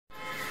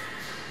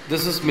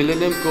This is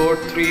Millenium Court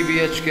 3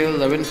 BHK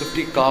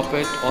 1150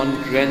 carpet on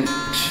rent.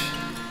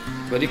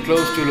 Very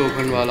close to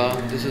Lokhandwala.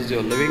 This is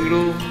your living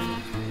room.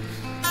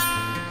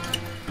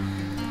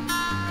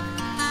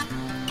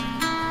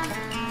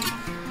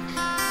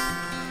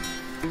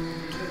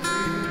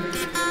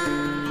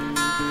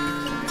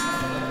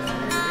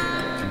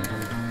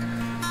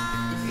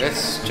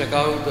 Let's check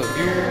out the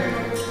view.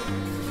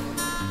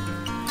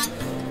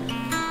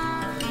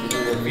 This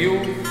is the view.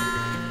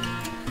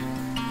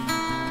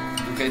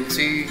 You can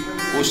see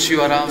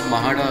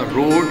MAHA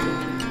road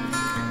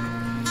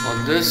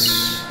on this.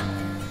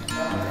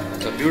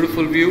 It's a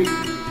beautiful view.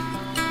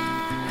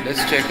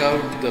 Let's check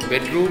out the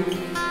bedroom.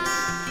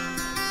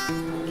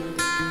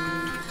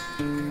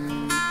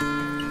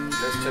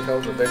 Let's check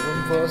out the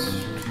bedroom first.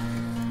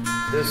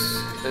 This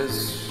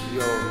is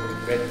your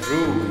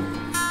bedroom.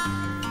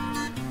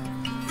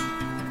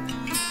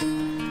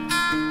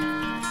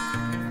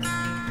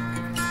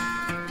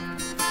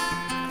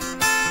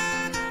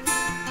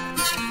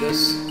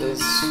 This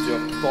is your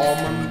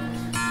common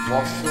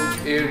washroom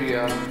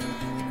area.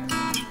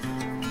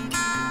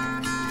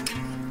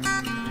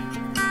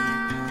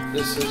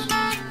 This is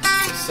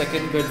the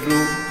second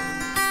bedroom.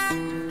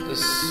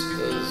 This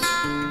is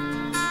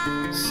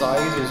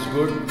size is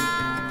good.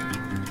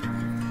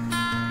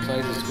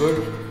 Size is good.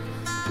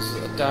 This is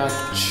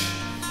attached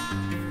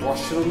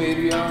washroom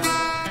area.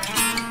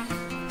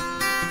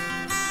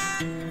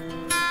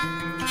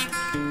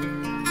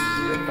 This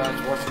is the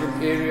attached washroom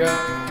area.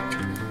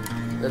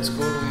 Let's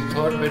go to the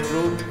third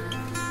bedroom.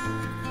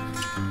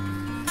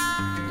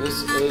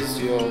 This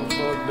is your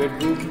third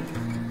bedroom.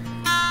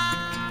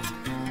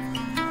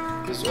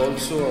 There's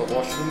also a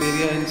washroom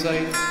area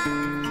inside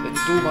with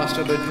 2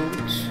 master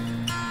bedrooms.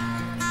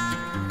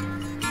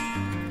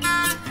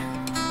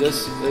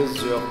 This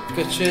is your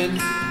kitchen.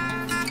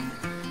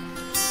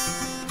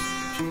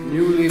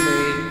 Newly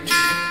made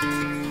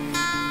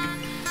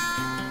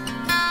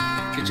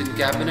kitchen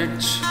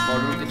cabinets,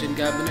 modern kitchen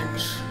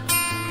cabinets.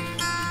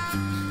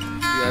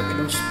 You have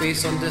enough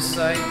space on this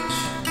side.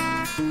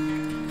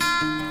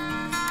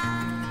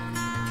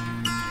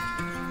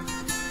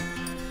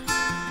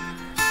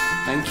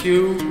 Thank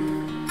you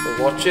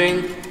for watching.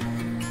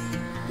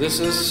 This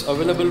is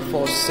available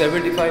for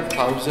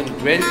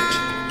 75,000 rent,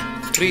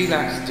 3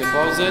 lakhs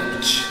deposit,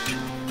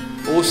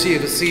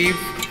 OC received,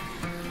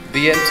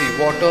 BMC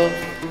water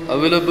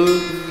available.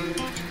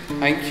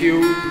 Thank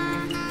you.